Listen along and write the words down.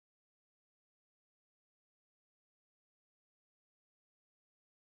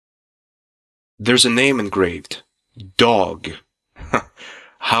There's a name engraved. Dog.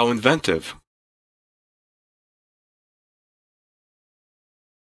 How inventive.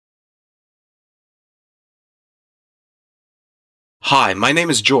 Hi, my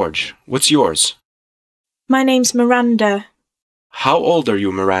name is George. What's yours? My name's Miranda. How old are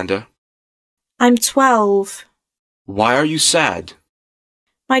you, Miranda? I'm 12. Why are you sad?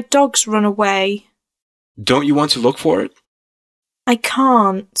 My dog's run away. Don't you want to look for it? I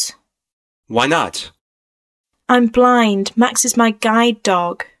can't. Why not? I'm blind. Max is my guide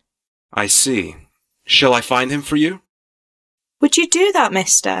dog. I see. Shall I find him for you? Would you do that,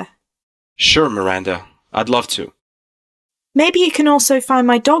 mister? Sure, Miranda. I'd love to. Maybe you can also find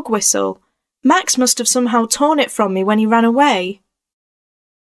my dog whistle. Max must have somehow torn it from me when he ran away.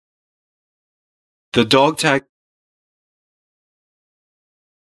 The dog tag.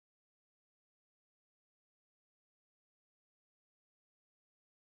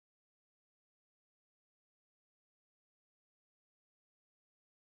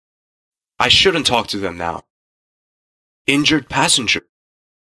 I shouldn't talk to them now. Injured passenger.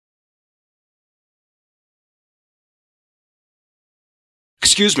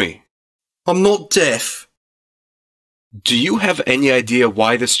 Excuse me. I'm not deaf. Do you have any idea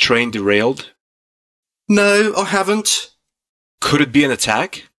why this train derailed? No, I haven't. Could it be an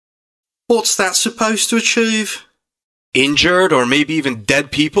attack? What's that supposed to achieve? Injured or maybe even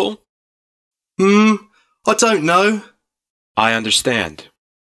dead people? I don't know. I understand.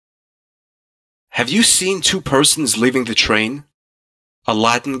 Have you seen two persons leaving the train? A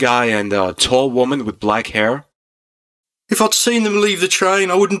Latin guy and a tall woman with black hair? If I'd seen them leave the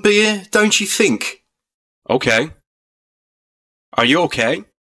train, I wouldn't be here, don't you think? Okay. Are you okay?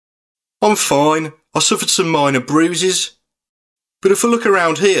 I'm fine. I suffered some minor bruises. But if I look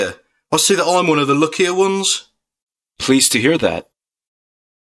around here, I see that I'm one of the luckier ones. Pleased to hear that.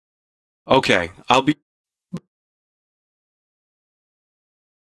 Okay,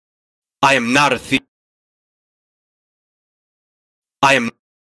 I am not a thief. I am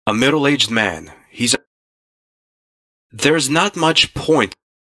a middle-aged man. There's not much point.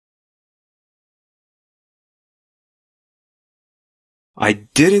 I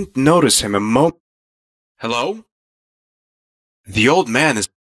didn't notice him a moment. Hello? The old man is...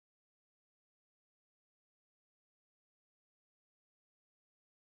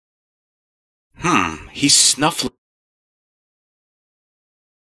 He's snuffling.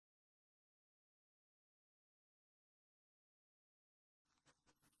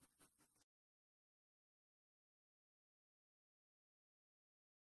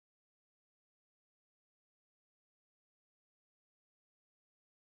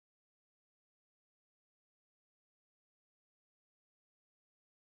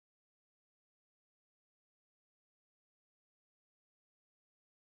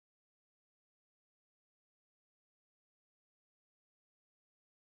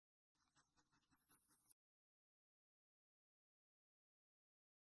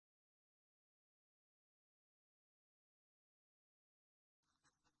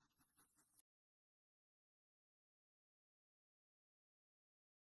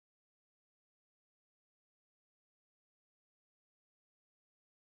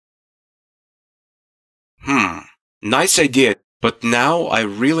 Nice idea, but now I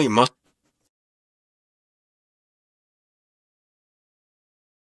really must...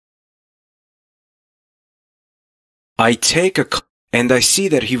 I take a... and I see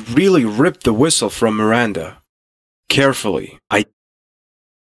that he really ripped the whistle from Miranda. Carefully,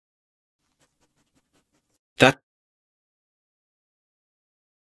 That...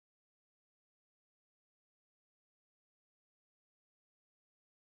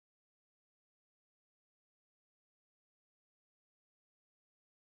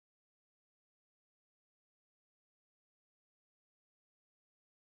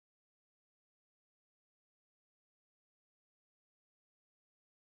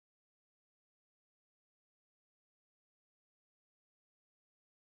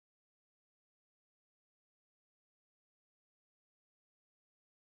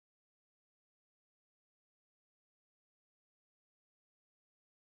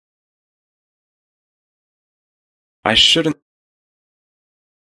 I shouldn't...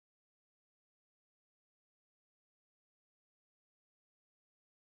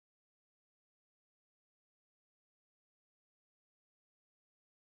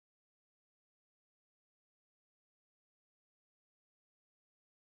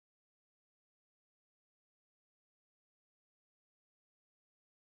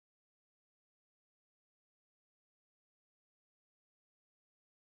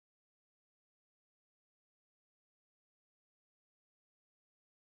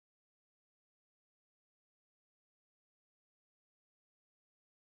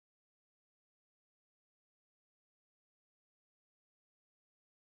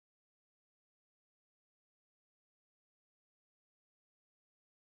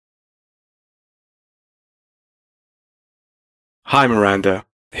 Hi, Miranda.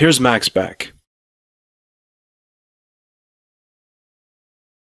 Here's Max back.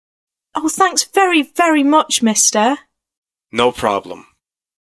 Oh, thanks very, very much, mister. No problem.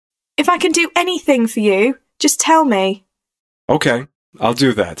 If I can do anything for you, just tell me. Okay, I'll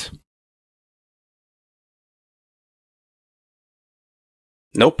do that.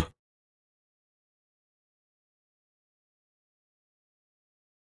 Nope.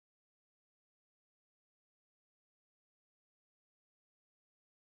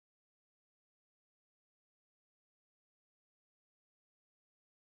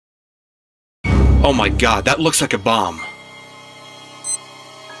 Oh my god, that looks like a bomb.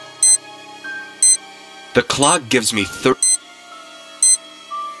 The clock gives me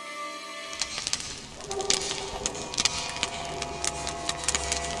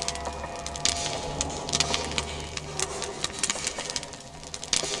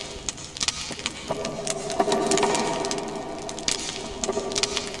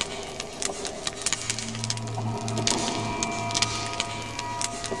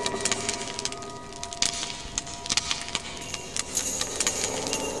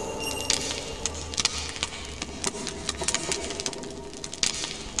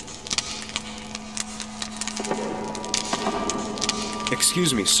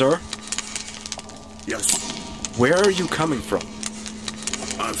Excuse me, sir? Yes, Where are you coming from?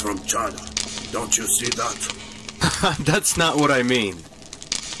 I'm from China. Don't you see that? That's not what I mean.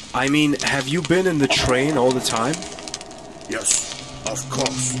 I mean, have you been in the train all the time? Yes, of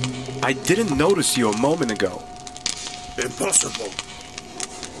course. I didn't notice you a moment ago. Impossible.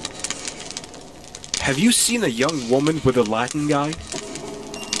 Have you seen a young woman with a Latin guy?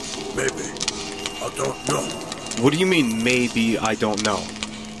 Maybe. I don't know. What do you mean, maybe I don't know?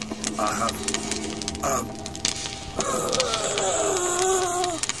 I have...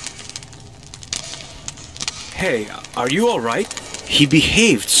 Hey, are you alright? He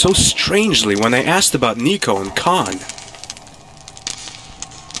behaved so strangely when I asked about Nico and Khan.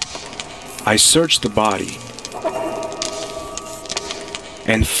 I searched the body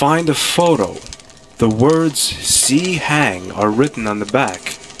and find a photo. The words "See Hang" are written on the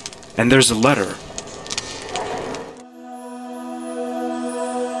back, and there's a letter.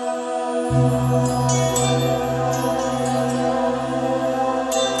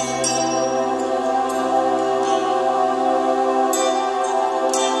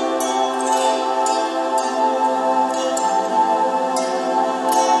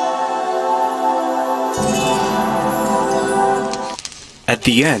 At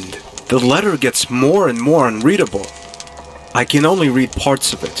the end, the letter gets more and more unreadable. I can only read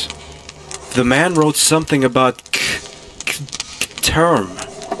parts of it. The man wrote something about term.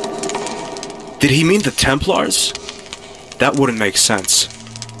 Did he mean the Templars? That wouldn't make sense.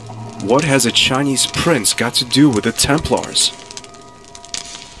 What has a Chinese prince got to do with the Templars?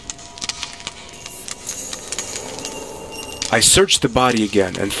 I search the body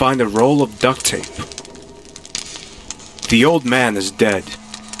again and find a roll of duct tape. The old man is dead.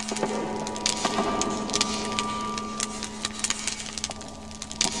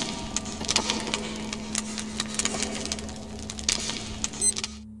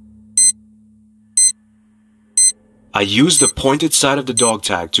 I use the pointed side of the dog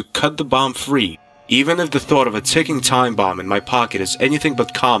tag to cut the bomb free. Even if the thought of a ticking time bomb in my pocket is anything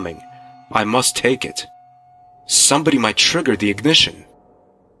but calming, I must take it. Somebody might trigger the ignition.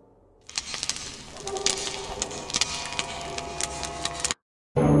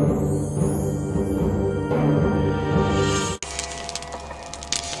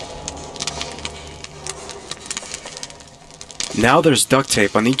 Now there's duct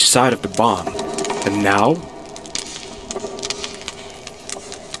tape on each side of the bomb. And now?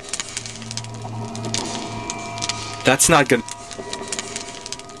 That's not gonna...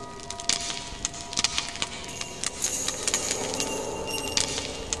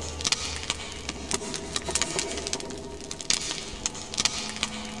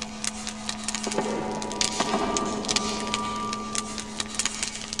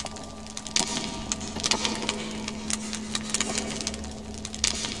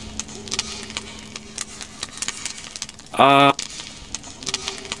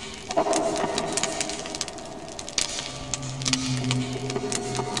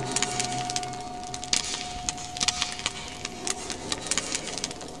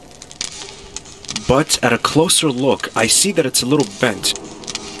 But at a closer look, I see that it's a little bent.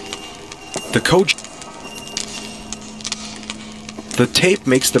 The tape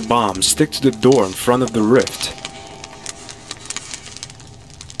makes the bomb stick to the door in front of the rift.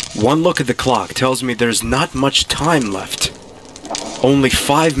 One look at the clock tells me there's not much time left. Only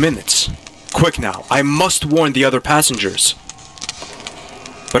 5 minutes. Quick now, I must warn the other passengers.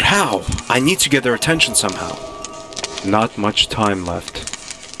 But how? I need to get their attention somehow. Not much time left.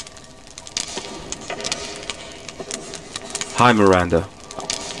 Hi, Miranda.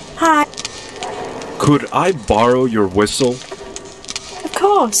 Hi. Could I borrow your whistle? Of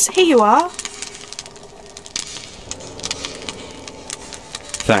course, here you are.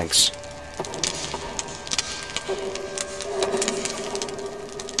 Thanks.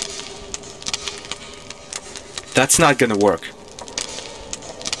 That's not gonna work.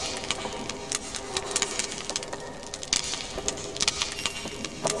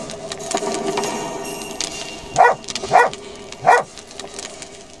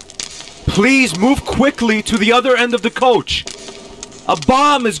 Please move quickly to the other end of the coach. A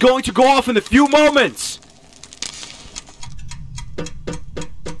bomb is going to go off in a few moments.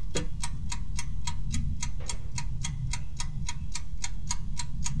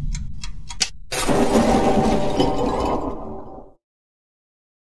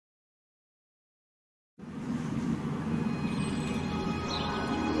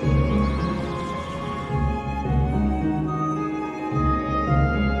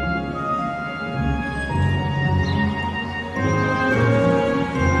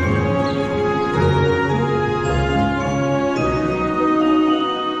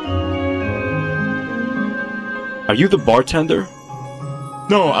 Are you the bartender?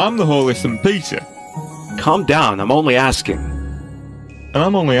 No, I'm the Holy St. Peter. Calm down, I'm only asking. And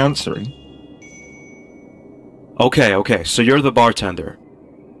I'm only answering. Okay, so you're the bartender.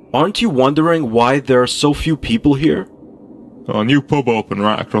 Aren't you wondering why there are so few people here? A new pub opened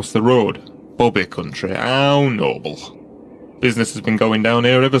right across the road. Bobby country, how noble. Business has been going down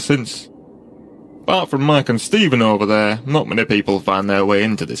here ever since. Apart from Mike and Stephen over there, not many people find their way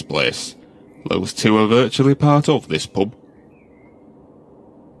into this place. Those two are virtually part of this pub.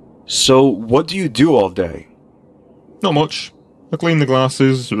 So, what do you do all day? Not much. I clean the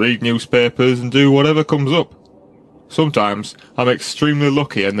glasses, read newspapers, and do whatever comes up. Sometimes I'm extremely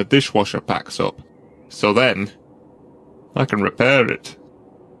lucky and the dishwasher packs up. So then, I can repair it.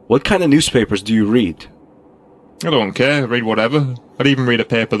 What kind of newspapers do you read? I don't care, read whatever. I'd even read a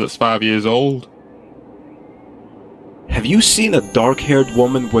paper that's 5 years old. Have you seen a dark-haired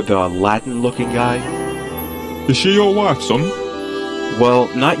woman with a Latin-looking guy? Is she your wife, son? Well,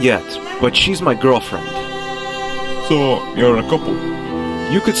 not yet, but she's my girlfriend. So, you're a couple?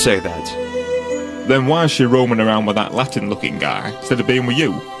 You could say that. Then why is she roaming around with that Latin-looking guy, instead of being with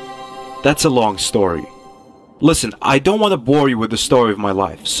you? That's a long story. Listen, I don't want to bore you with the story of my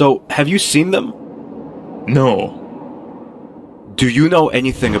life, so have you seen them? No. Do you know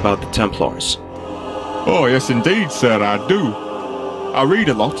anything about the Templars? Oh, yes indeed, sir, I do. I read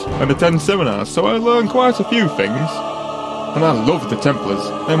a lot and attend seminars, so I learn quite a few things. And I love the Templars.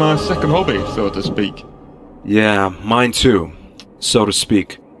 They're my second hobby, so to speak. Yeah, mine too, so to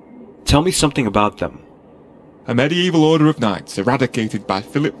speak. Tell me something about them. A medieval order of knights eradicated by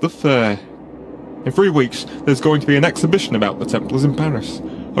Philip the Fair. In 3 weeks, there's going to be an exhibition about the Templars in Paris.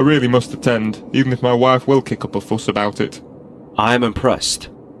 I really must attend, even if my wife will kick up a fuss about it. I am impressed.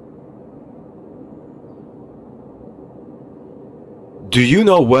 Do you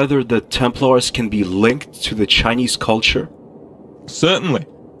know whether the Templars can be linked to the Chinese culture? Certainly.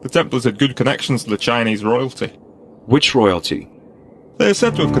 The Templars had good connections to the Chinese royalty. Which royalty? They are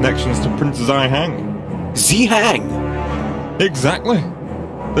said to have connections to Prince Zihang. Zihang? Exactly.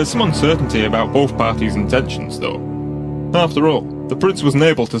 There's some uncertainty about both parties' intentions, though. After all, the prince wasn't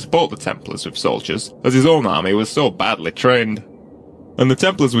able to support the Templars with soldiers, as his own army was so badly trained. And the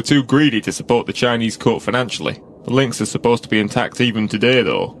Templars were too greedy to support the Chinese court financially. The links are supposed to be intact even today,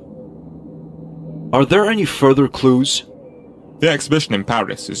 though. Are there any further clues? The exhibition in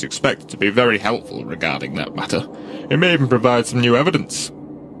Paris is expected to be very helpful regarding that matter. It may even provide some new evidence.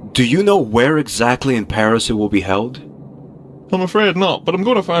 Do you know where exactly in Paris it will be held? I'm afraid not, but I'm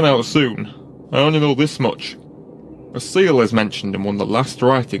going to find out soon. I only know this much. A seal is mentioned in one of the last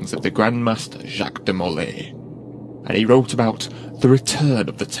writings of the Grand Master Jacques de Molay, and he wrote about the return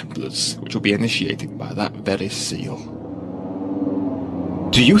of the Templars, which will be initiated by that very seal.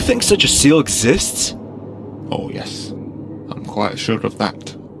 Do you think such a seal exists? Oh yes, I'm quite sure of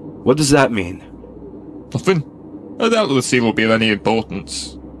that. What does that mean? Nothing. I doubt that the seal will be of any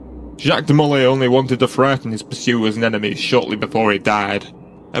importance. Jacques de Molay only wanted to frighten his pursuers and enemies shortly before he died.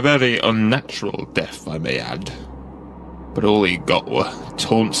 A very unnatural death, I may add. But all he got were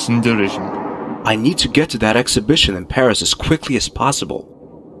taunts and derision. I need to get to that exhibition in Paris as quickly as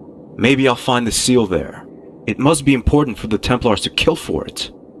possible. Maybe I'll find the seal there. It must be important for the Templars to kill for it.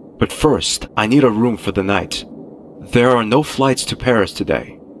 But first, I need a room for the night. There are no flights to Paris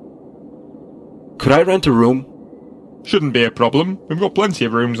today. Could I rent a room? Shouldn't be a problem. We've got plenty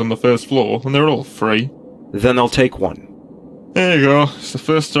of rooms on the first floor, and they're all free. Then I'll take one. There you go. It's the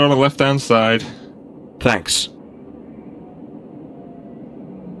first store on the left-hand side. Thanks.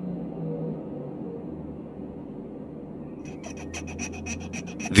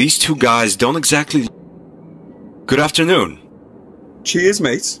 These two guys don't exactly... Good afternoon. Cheers,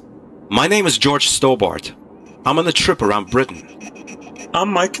 mate. My name is George Stobart. I'm on a trip around Britain.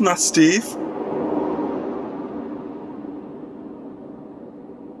 I'm Mike and that's Steve.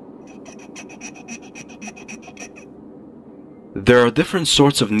 There are different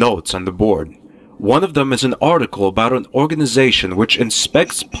sorts of notes on the board. One of them is an article about an organization which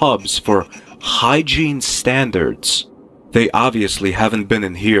inspects pubs for hygiene standards. They obviously haven't been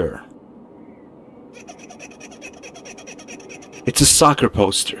in here. It's a soccer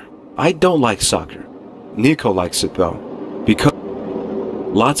poster. I don't like soccer. Nico likes it though, because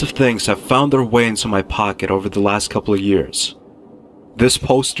lots of things have found their way into my pocket over the last couple of years. This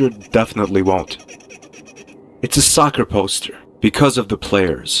poster definitely won't. It's a soccer poster, because of the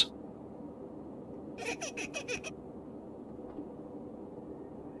players.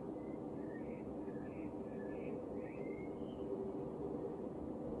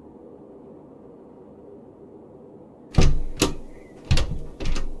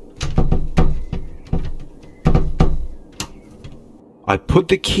 I put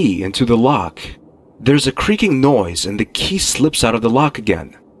the key into the lock. There's a creaking noise and the key slips out of the lock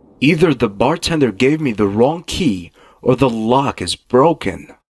again. Either the bartender gave me the wrong key or the lock is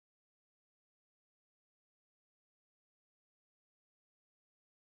broken.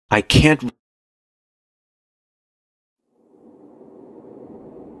 I can't...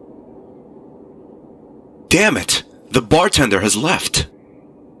 Damn it! The bartender has left.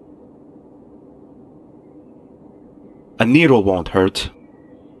 A needle won't hurt.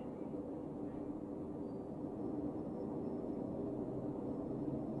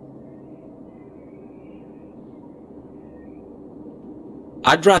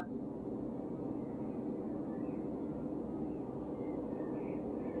 I'd rather...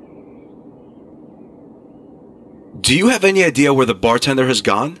 Do you have any idea where the bartender has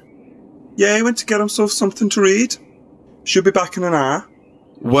gone? Yeah, he went to get himself something to read. Should be back in an hour.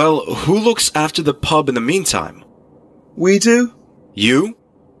 Well, who looks after the pub in the meantime? We do. You?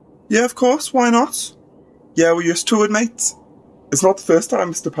 Yeah, of course, why not? Yeah, we're used to it, mate. It's not the first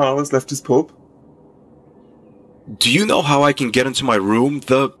time Mr. Parle has left his pub. Do you know how I can get into my room?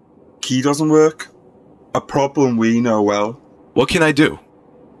 The key doesn't work. A problem we know well. What can I do?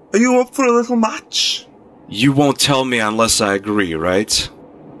 Are you up for a little match? You won't tell me unless I agree, right?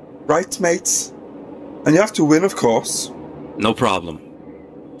 Right, mate. And you have to win, of course. No problem.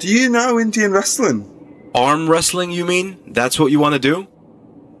 Do you know Indian wrestling? Arm wrestling, you mean? That's what you want to do?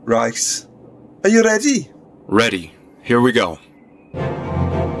 Right. Are you ready? Ready. Here we go.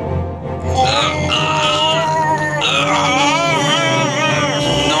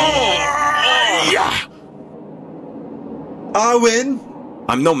 I win.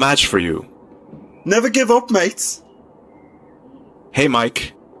 I'm no match for you. Never give up, mate. Hey,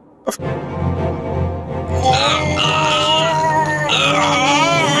 Mike.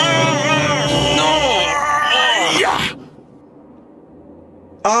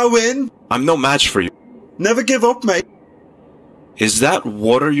 I win. I'm no match for you. Never give up, mate. Is that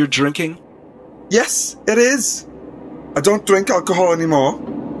water you're drinking? Yes, it is. I don't drink alcohol anymore.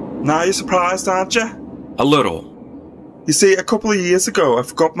 Now you're surprised, aren't you? A little. You see, a couple of years ago, I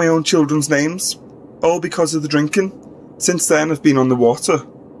forgot my own children's names. All because of the drinking. Since then, I've been on the water.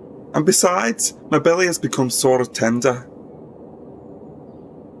 And besides, my belly has become sort of tender.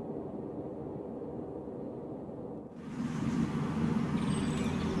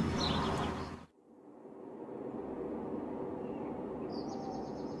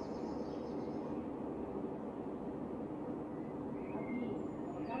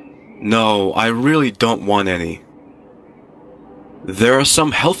 No, I really don't want any. There are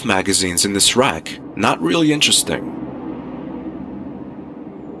some health magazines in this rack. Not really interesting.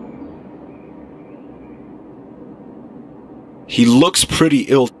 He looks pretty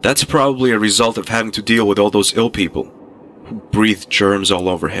ill. That's probably a result of having to deal with all those ill people who breathe germs all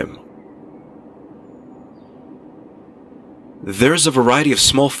over him. There's a variety of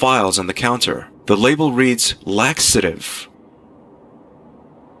small files on the counter. The label reads laxative.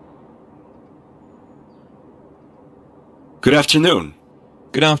 Good afternoon.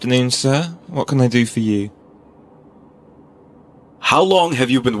 Good afternoon, sir. What can I do for you? How long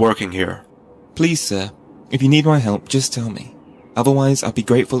have you been working here? Please, sir, if you need my help, just tell me. Otherwise, I'd be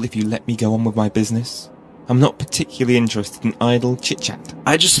grateful if you let me go on with my business. I'm not particularly interested in idle chit-chat.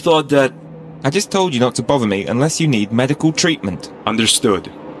 I just thought that... I just told you not to bother me unless you need medical treatment.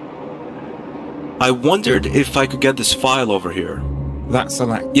 Understood. I wondered if I could get this file over here. That's a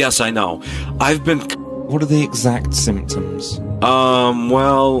lack. Yes, I know. I've been... What are the exact symptoms?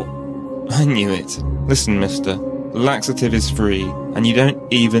 Well... I knew it. Listen, mister. Laxative is free, and you don't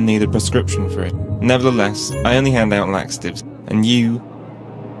even need a prescription for it. Nevertheless, I only hand out laxatives, and you...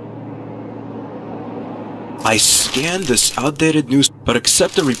 I scanned this outdated news, but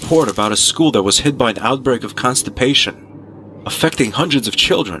accept a report about a school that was hit by an outbreak of constipation, affecting hundreds of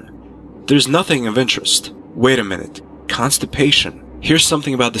children. There's nothing of interest. Wait a minute. Constipation. Here's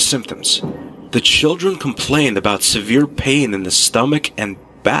something about the symptoms. The children complained about severe pain in the stomach and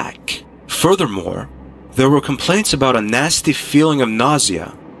back. Furthermore, there were complaints about a nasty feeling of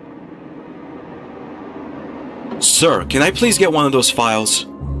nausea. Sir, can I please get one of those files?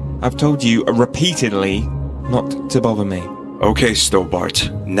 I've told you repeatedly not to bother me. Okay,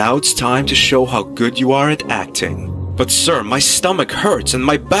 Stobart. Now it's time to show how good you are at acting. But sir, my stomach hurts and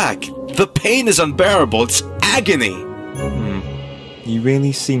my back. The pain is unbearable. It's agony. You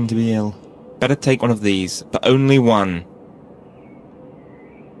really seem to be ill. Better take one of these, but only one.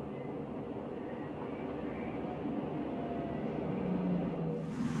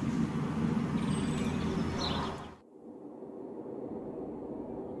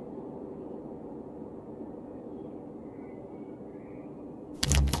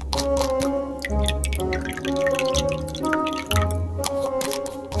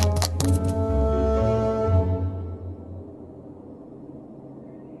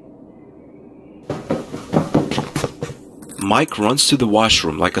 Mike runs to the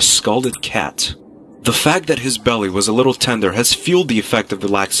washroom like a scalded cat. The fact that his belly was a little tender has fueled the effect of the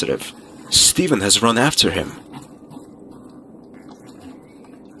laxative. Stephen has run after him.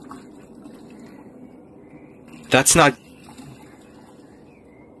 That's not...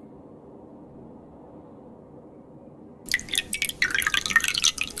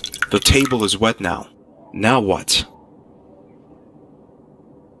 The table is wet now. Now what?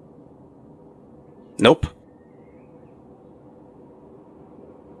 Nope.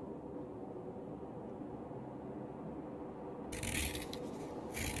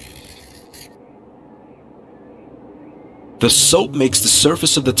 The soap makes the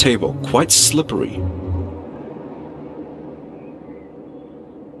surface of the table quite slippery.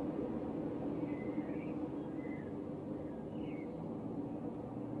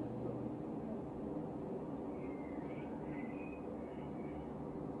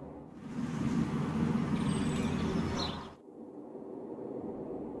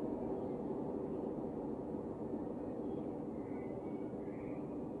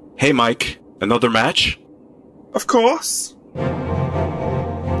 Hey Mike, another match? Of course.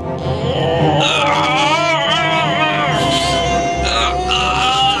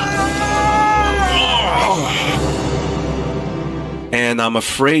 And I'm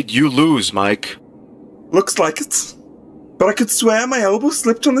afraid you lose, Mike. Looks like it. But I could swear my elbow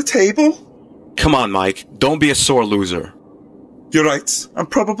slipped on the table. Come on, Mike. Don't be a sore loser. You're right. I'm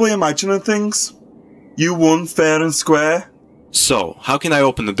probably imagining things. You won fair and square. So, how can I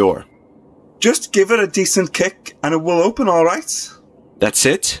open the door? Just give it a decent kick and it will open alright. That's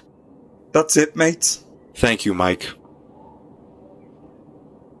it? That's it, mate. Thank you, Mike.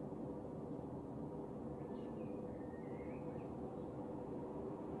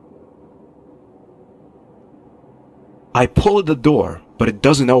 I pull at the door, but it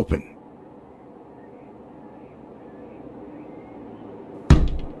doesn't open.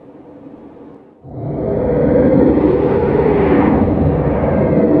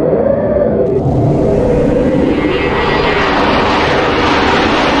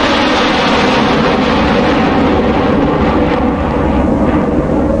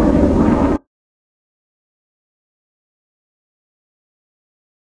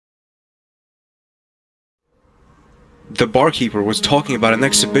 The barkeeper was talking about an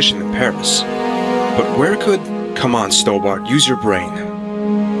exhibition in Paris. But where could... Come on, Stobart, use your brain.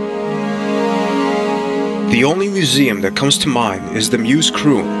 The only museum that comes to mind is the Muse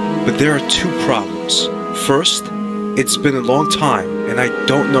Crew, but there are two problems. First, it's been a long time and I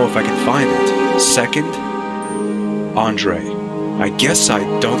don't know if I can find it. Second, Andre. I guess I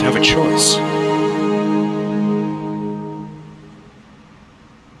don't have a choice.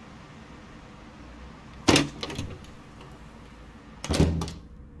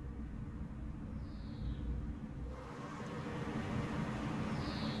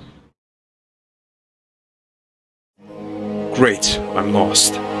 Great, I'm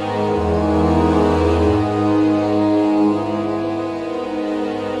lost.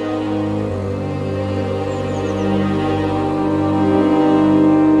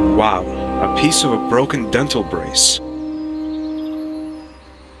 Wow, a piece of a broken dental brace.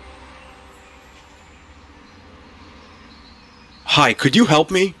 Hi, could you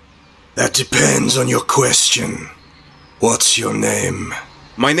help me? That depends on your question. What's your name?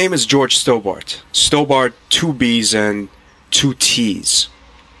 My name is George Stobart. Stobart, 2 B's and 2 T's.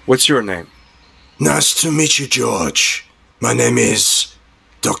 What's your name? Nice to meet you, George. My name is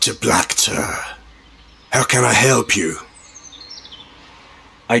Dr. Blackter. How can I help you?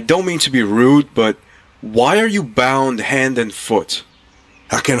 I don't mean to be rude, but why are you bound hand and foot?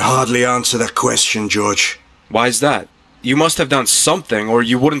 I can hardly answer that question, George. Why is that? You must have done something, or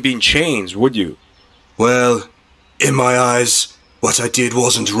you wouldn't be in chains, would you? Well, in my eyes, what I did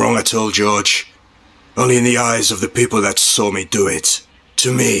wasn't wrong at all, George. Only in the eyes of the people that saw me do it.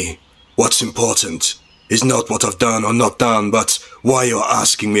 To me, what's important is not what I've done or not done, but why you're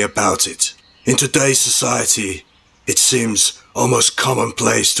asking me about it. In today's society, it seems almost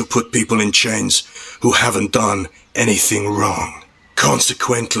commonplace to put people in chains who haven't done anything wrong.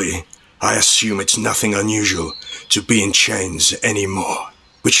 Consequently, I assume it's nothing unusual to be in chains anymore.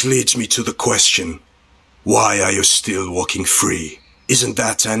 Which leads me to the question, why are you still walking free? Isn't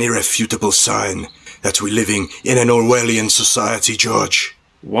that an irrefutable sign that we're living in an Orwellian society, George?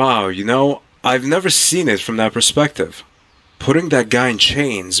 Wow, you know, I've never seen it from that perspective. Putting that guy in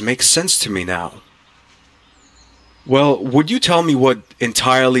chains makes sense to me now. Well, would you tell me what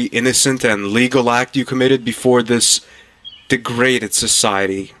entirely innocent and legal act you committed before this degraded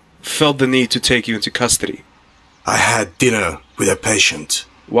society felt the need to take you into custody? I had dinner with a patient.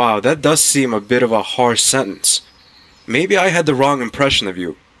 Wow, that does seem a bit of a harsh sentence. Maybe I had the wrong impression of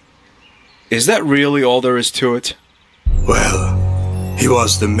you. Is that really all there is to it? Well, he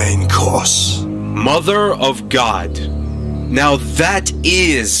was the main course. Mother of God. Now that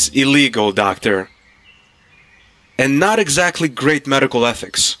is illegal, Doctor. And not exactly great medical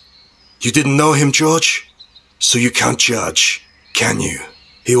ethics. You didn't know him, George? So you can't judge, can you?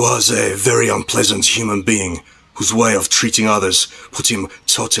 He was a very unpleasant human being whose way of treating others put him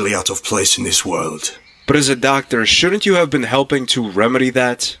totally out of place in this world. But as a doctor, shouldn't you have been helping to remedy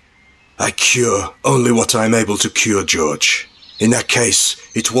that? I cure only what I am able to cure, George. In that case,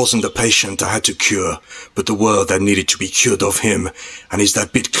 it wasn't the patient I had to cure, but the world that needed to be cured of him, and is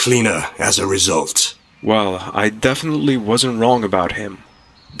that bit cleaner as a result. Well, I definitely wasn't wrong about him.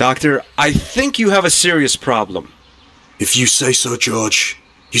 Doctor, I think you have a serious problem. If you say so, George.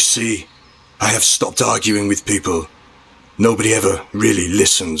 You see, I have stopped arguing with people. Nobody ever really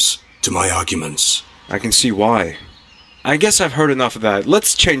listens to my arguments. I can see why. I guess I've heard enough of that.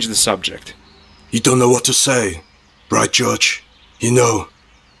 Let's change the subject. You don't know what to say, right, George? You know,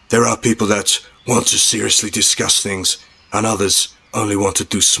 there are people that want to seriously discuss things, and others only want to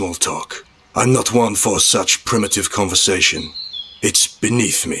do small talk. I'm not one for such primitive conversation. It's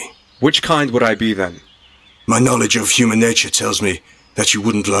beneath me. Which kind would I be then? My knowledge of human nature tells me that you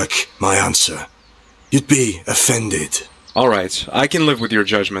wouldn't like my answer. You'd be offended. All right, I can live with your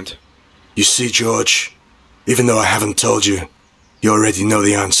judgment. You see, George, even though I haven't told you, you already know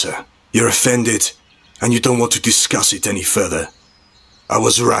the answer. You're offended, and you don't want to discuss it any further. I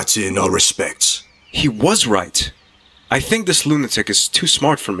was right in all respects. He was right. I think this lunatic is too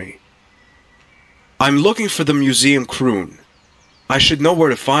smart for me. I'm looking for the museum croon. I should know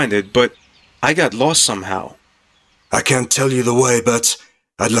where to find it, but I got lost somehow. I can't tell you the way, but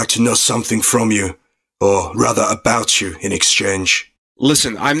I'd like to know something from you, or rather about you in exchange.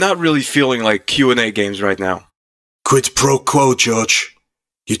 Listen, I'm not really feeling like Q&A games right now. Quid pro quo, George.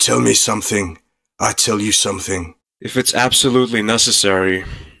 You tell me something, I tell you something. If it's absolutely necessary.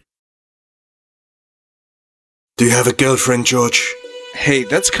 Do you have a girlfriend, George? Hey,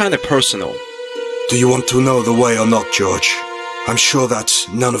 that's kind of personal. Do you want to know the way or not, George? I'm sure that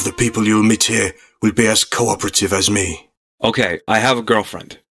none of the people you'll meet here will be as cooperative as me. Okay, I have a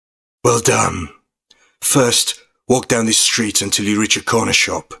girlfriend. Well done. First, walk down this street until you reach a corner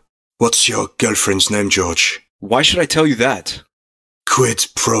shop. What's your girlfriend's name, George? Why should I tell you that? Quid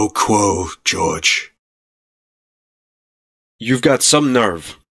pro quo, George. You've got some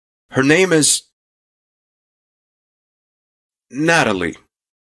nerve. Her name is... Natalie.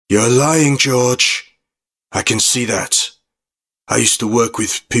 You're lying, George. I can see that. I used to work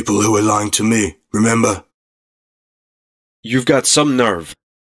with people who were lying to me, remember? You've got some nerve.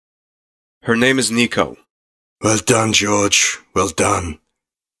 Her name is Nico. Well done, George. Well done.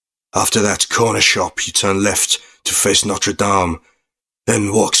 After that corner shop, you turn left to face Notre Dame,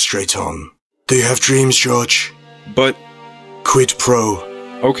 then walk straight on. Do you have dreams, George? But... Quid pro.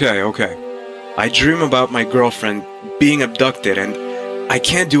 Okay. I dream about my girlfriend being abducted and I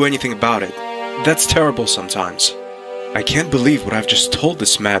can't do anything about it. That's terrible sometimes. I can't believe what I've just told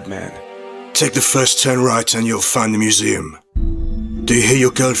this madman. Take the first turn right and you'll find the museum. Do you hear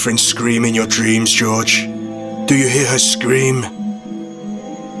your girlfriend scream in your dreams, George? Do you hear her scream?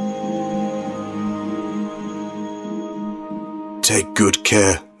 Take good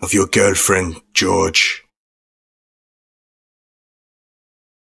care of your girlfriend, George.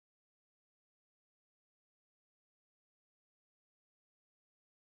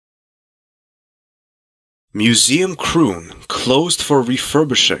 Museum Kroon, closed for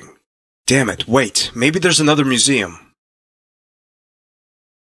refurbishing. Damn it, wait, maybe there's another museum.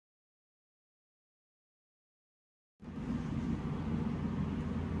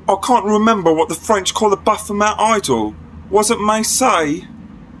 I can't remember what the French call the Baphomet idol. Was it Marseille?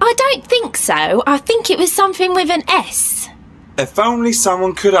 I don't think so. I think it was something with an S. If only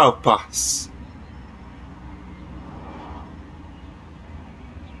someone could help us.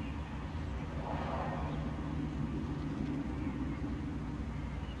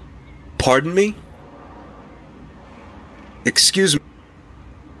 Pardon me? Excuse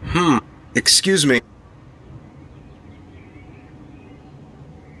me. Excuse me.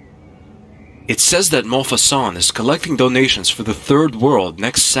 It says that Montfaucon is collecting donations for the Third World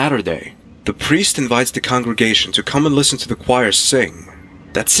next Saturday. The priest invites the congregation to come and listen to the choir sing.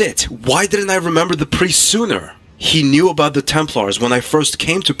 That's it. Why didn't I remember the priest sooner? He knew about the Templiers when I first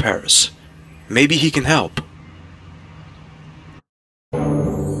came to Paris. Maybe he can help.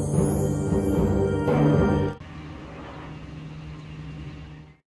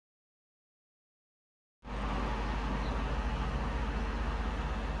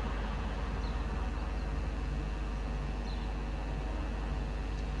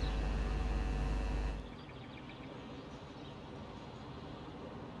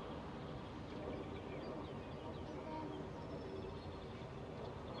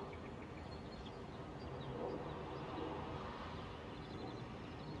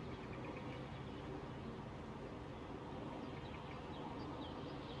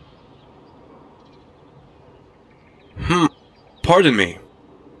 Pardon me.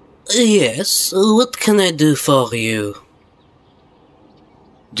 Yes, what can I do for you?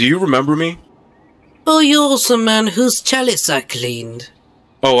 Do you remember me? Oh, you're the man whose chalice I cleaned.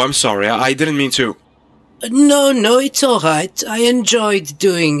 Oh, I'm sorry. I didn't mean to. No, it's alright. I enjoyed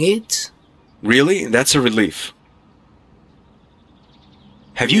doing it. Really? That's a relief.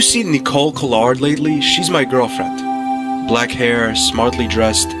 Have you seen Nicole Collard lately? She's my girlfriend. Black hair, smartly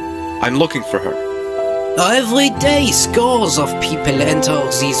dressed. I'm looking for her. Every day scores of people enter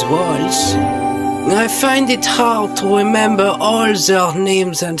these walls. I find it hard to remember all their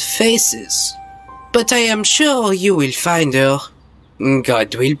names and faces. But I am sure you will find her.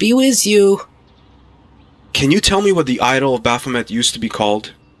 God will be with you. Can you tell me what the idol of Baphomet used to be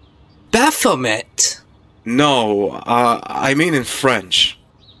called? Baphomet? No, I mean in French.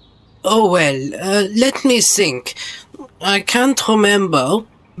 Oh well, let me think. I can't remember,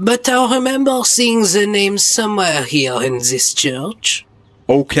 but I remember seeing the name somewhere here in this church.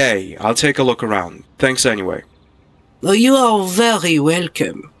 Okay, I'll take a look around. Thanks anyway. Oh, you are very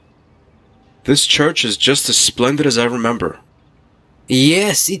welcome. This church is just as splendid as I remember.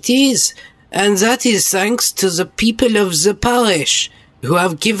 Yes, it is. And that is thanks to the people of the parish, who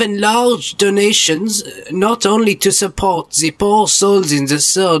have given large donations, not only to support the poor souls in the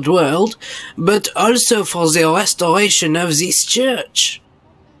Third World, but also for the restoration of this church.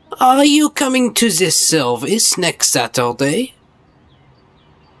 Are you coming to this service next Saturday?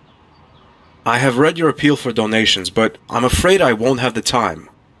 I have read your appeal for donations, but I'm afraid I won't have the time.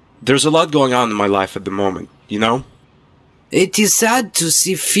 There's a lot going on in my life at the moment, you know? It is sad to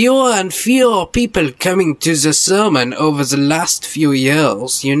see fewer and fewer people coming to the sermon over the last few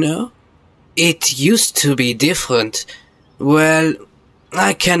years, you know? It used to be different. Well,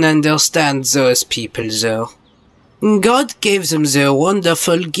 I can understand those people though. God gave them the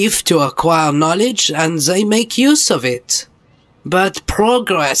wonderful gift to acquire knowledge and they make use of it. But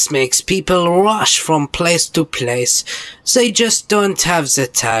progress makes people rush from place to place. They just don't have the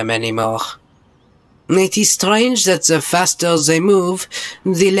time anymore. It is strange that the faster they move,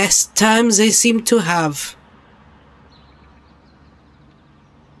 the less time they seem to have.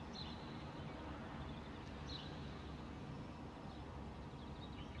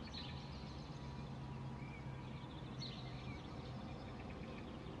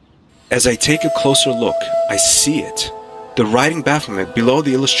 As I take a closer look, I see it. The writing Baphomet below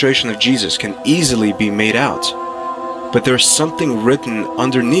the illustration of Jesus can easily be made out. But there's something written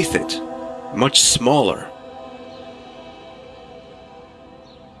underneath it, much smaller.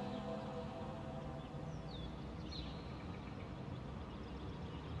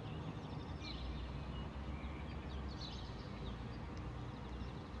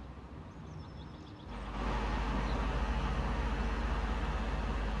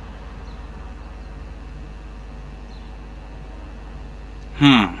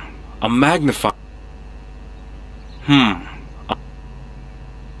 A magnifying...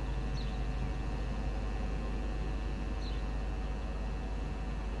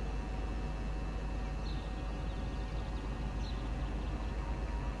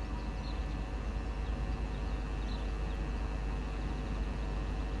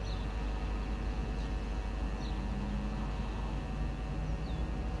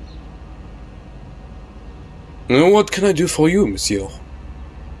 What can I do for you, monsieur?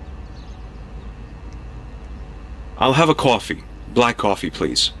 I'll have a coffee. Black coffee,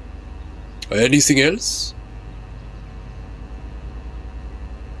 please. Anything else?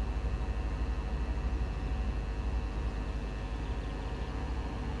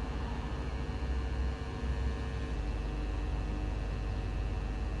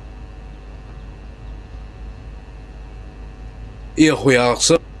 Here we are,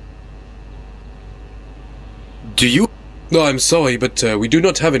 sir. Do you... No, I'm sorry, but we do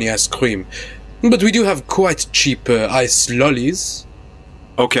not have any ice cream. But we do have quite cheap ice lollies.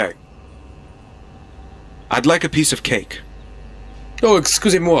 Okay. I'd like a piece of cake. Oh,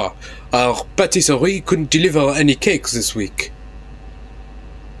 excusez-moi. Our patisserie couldn't deliver any cakes this week.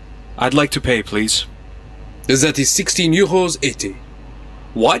 I'd like to pay, please. That is €16.80.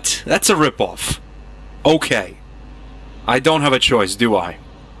 What? That's a ripoff. Okay. I don't have a choice, do I?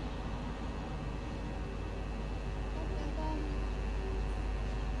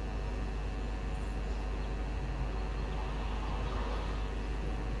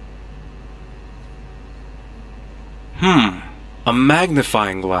 A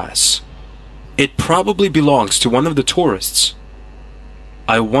magnifying glass. It probably belongs to one of the tourists.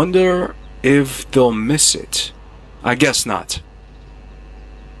 I wonder if they'll miss it. I guess not.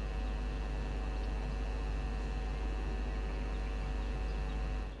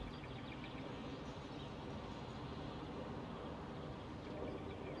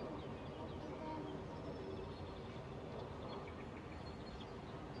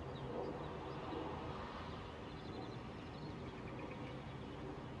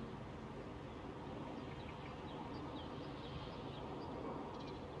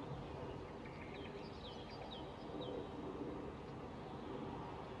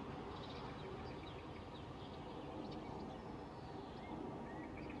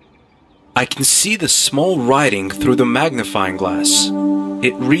 I can see the small writing through the magnifying glass.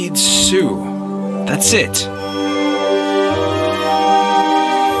 It reads Sue. That's it.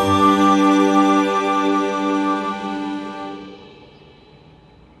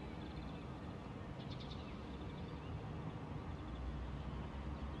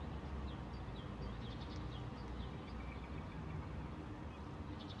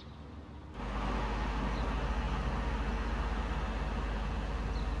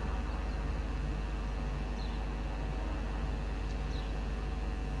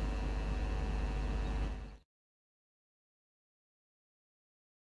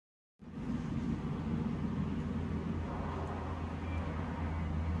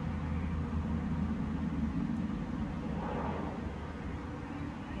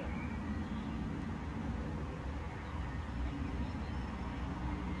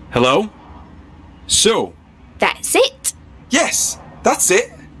 Hello? Sue? That's it? Yes, that's it.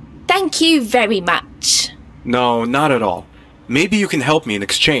 Thank you very much. No, not at all. Maybe you can help me in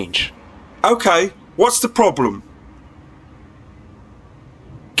exchange. Okay, what's the problem?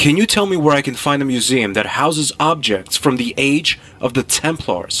 Can you tell me where I can find a museum that houses objects from the age of the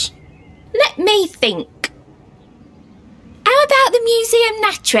Templars? Let me think. How about the Museum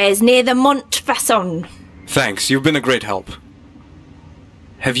Natres near the Montfaucon? Thanks, you've been a great help.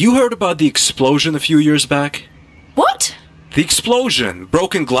 Have you heard about the explosion a few years back? What? The explosion!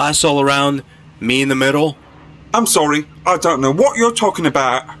 Broken glass all around, me in the middle. I'm sorry, I don't know what you're talking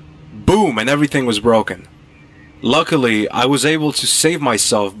about. Boom, and everything was broken. Luckily, I was able to save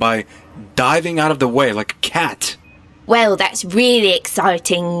myself by diving out of the way like a cat. Well, that's really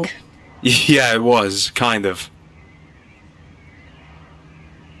exciting. Yeah, it was, kind of.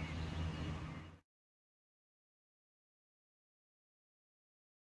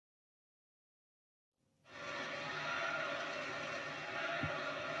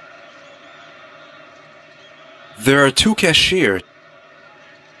 There are two cashiers.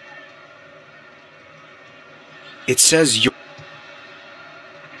 It says you.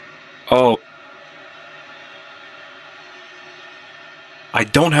 Oh. I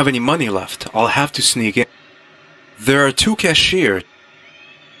don't have any money left. I'll have to sneak in. There are two cashiers.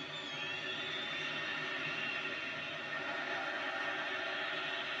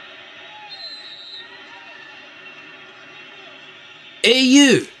 Hey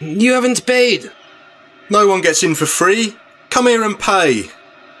you haven't paid. No one gets in for free. Come here and pay.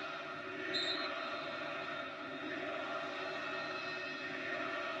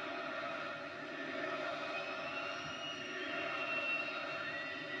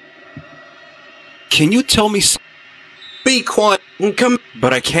 Can you tell me Be quiet. Come.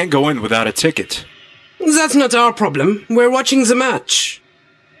 But I can't go in without a ticket. That's not our problem. We're watching the match.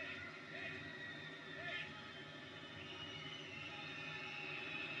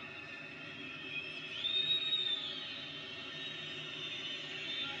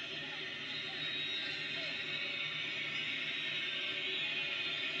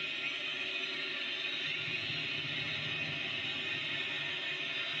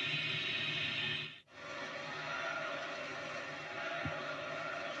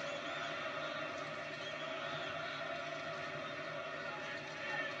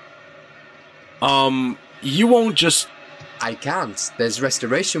 You won't just... I can't. There's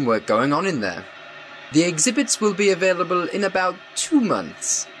restoration work going on in there. The exhibits will be available in about 2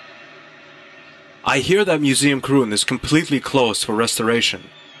 months. I hear that museum Kroon is completely closed for restoration.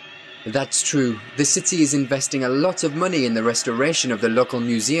 That's true. The city is investing a lot of money in the restoration of the local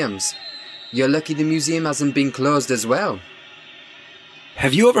museums. You're lucky the museum hasn't been closed as well.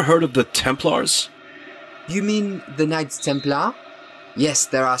 Have you ever heard of the Templars? You mean the Knights Templar? Yes,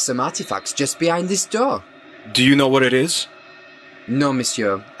 there are some artifacts just behind this door. Do you know what it is? No,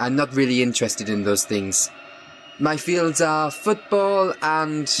 monsieur. I'm not really interested in those things. My fields are football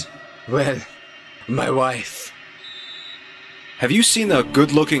and, well, my wife. Have you seen a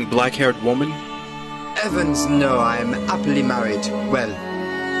good-looking black-haired woman? Evans, no, I'm happily married. Well,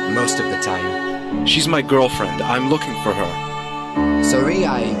 most of the time. She's my girlfriend. I'm looking for her. Sorry,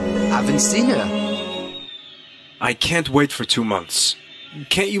 I haven't seen her. I can't wait for 2 months.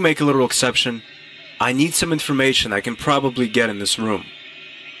 Can't you make a little exception? I need some information I can probably get in this room.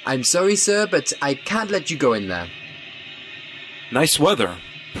 I'm sorry, sir, but I can't let you go in there. Nice weather.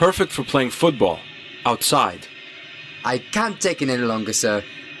 Perfect for playing football. Outside. I can't take it any longer, sir.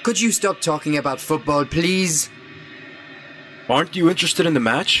 Could you stop talking about football, please? Aren't you interested in the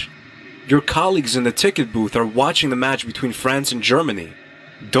match? Your colleagues in the ticket booth are watching the match between France and Germany.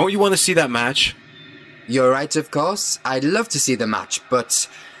 Don't you want to see that match? You're right, of course. I'd love to see the match, but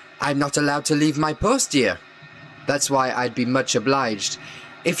I'm not allowed to leave my post here. That's why I'd be much obliged.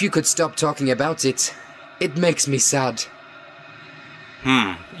 If you could stop talking about it, it makes me sad.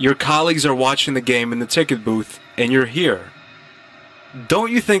 Your colleagues are watching the game in the ticket booth, and you're here.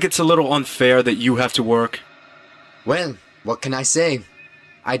 Don't you think it's a little unfair that you have to work? Well, what can I say?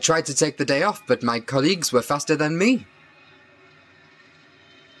 I tried to take the day off, but my colleagues were faster than me.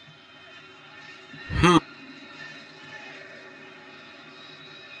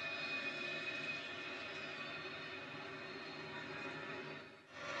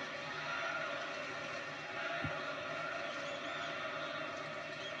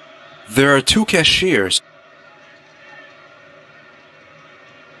 There are 2 cashiers.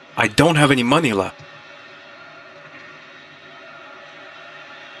 I don't have any money left.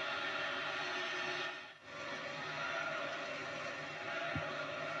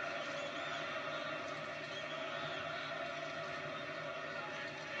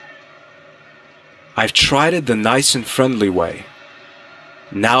 I've tried it the nice and friendly way.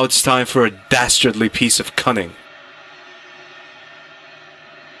 Now it's time for a dastardly piece of cunning.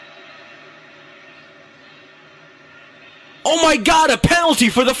 Oh my god, a penalty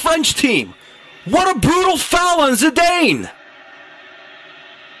for the French team! What a brutal foul on Zidane!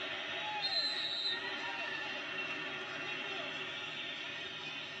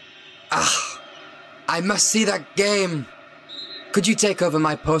 I must see that game. Could you take over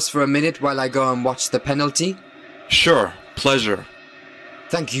my post for a minute while I go and watch the penalty? Sure, pleasure.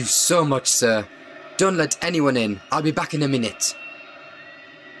 Thank you so much, sir. Don't let anyone in. I'll be back in a minute.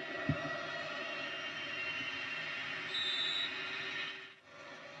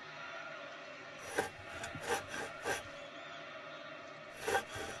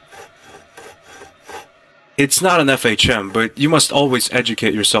 It's not an FHM, but you must always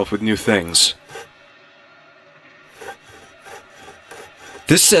educate yourself with new things.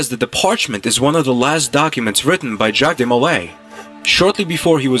 This says that the parchment is one of the last documents written by Jacques de Molay. Shortly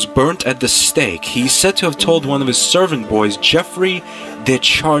before he was burnt at the stake, he is said to have told one of his servant boys, Geoffrey de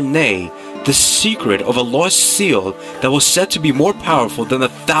Charnay, the secret of a lost seal that was said to be more powerful than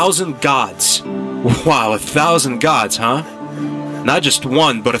 1,000 gods. Wow, 1,000 gods, huh? Not just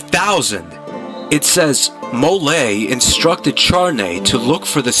one, but 1,000! It says, Molay instructed Charnay to look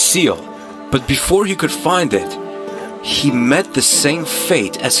for the seal, but before he could find it, he met the same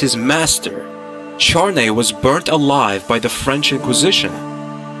fate as his master. Charnay was burnt alive by the French Inquisition.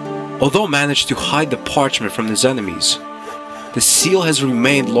 Although managed to hide the parchment from his enemies, the seal has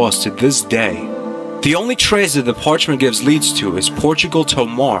remained lost to this day. The only trace that the parchment gives leads to is Portugal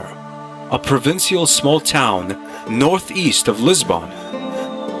Tomar, a provincial small town northeast of Lisbon.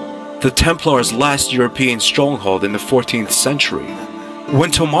 The Templars' last European stronghold in the 14th century.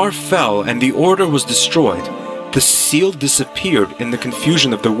 When Tomar fell and the order was destroyed, the seal disappeared in the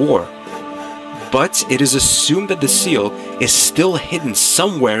confusion of the war. But it is assumed that the seal is still hidden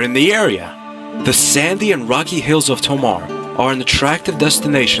somewhere in the area. The sandy and rocky hills of Tomar are an attractive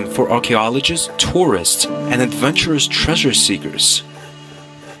destination for archaeologists, tourists, and adventurous treasure seekers.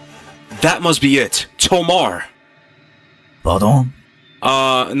 That must be it. Tomar! Pardon?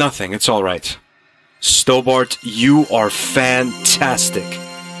 Nothing. It's alright. Stobart, you are fantastic.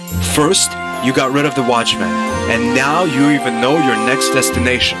 First, you got rid of the Watchman, and now you even know your next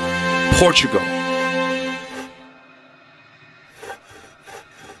destination, Portugal.